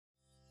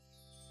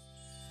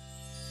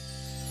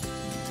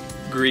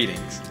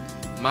Greetings.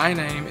 My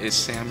name is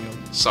Samuel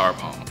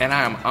Sarpong, and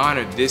I am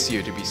honored this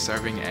year to be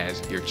serving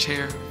as your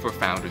chair for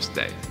Founders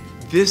Day.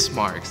 This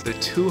marks the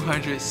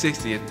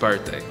 260th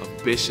birthday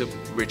of Bishop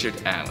Richard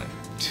Allen,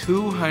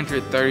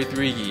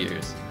 233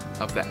 years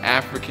of the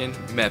African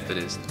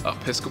Methodist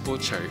Episcopal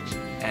Church,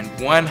 and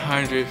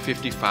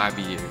 155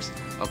 years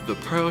of the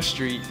Pearl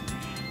Street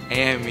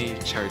AME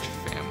Church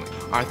family.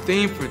 Our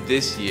theme for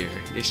this year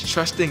is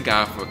trusting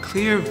God for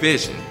clear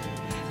vision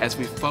as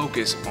we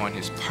focus on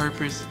His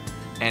purpose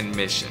and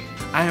mission.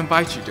 I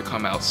invite you to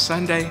come out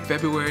Sunday,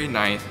 February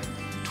 9th,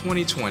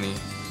 2020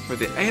 for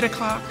the 8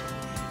 o'clock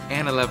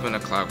and 11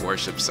 o'clock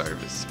worship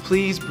service.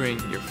 Please bring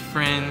your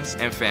friends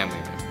and family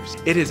members.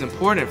 It is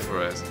important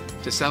for us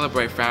to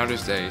celebrate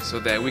Founders Day so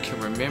that we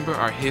can remember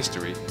our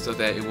history so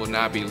that it will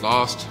not be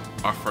lost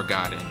or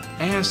forgotten,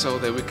 and so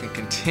that we can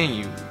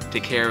continue to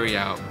carry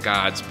out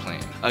God's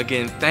plan.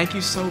 Again, thank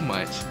you so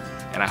much,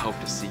 and I hope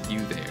to see you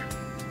there.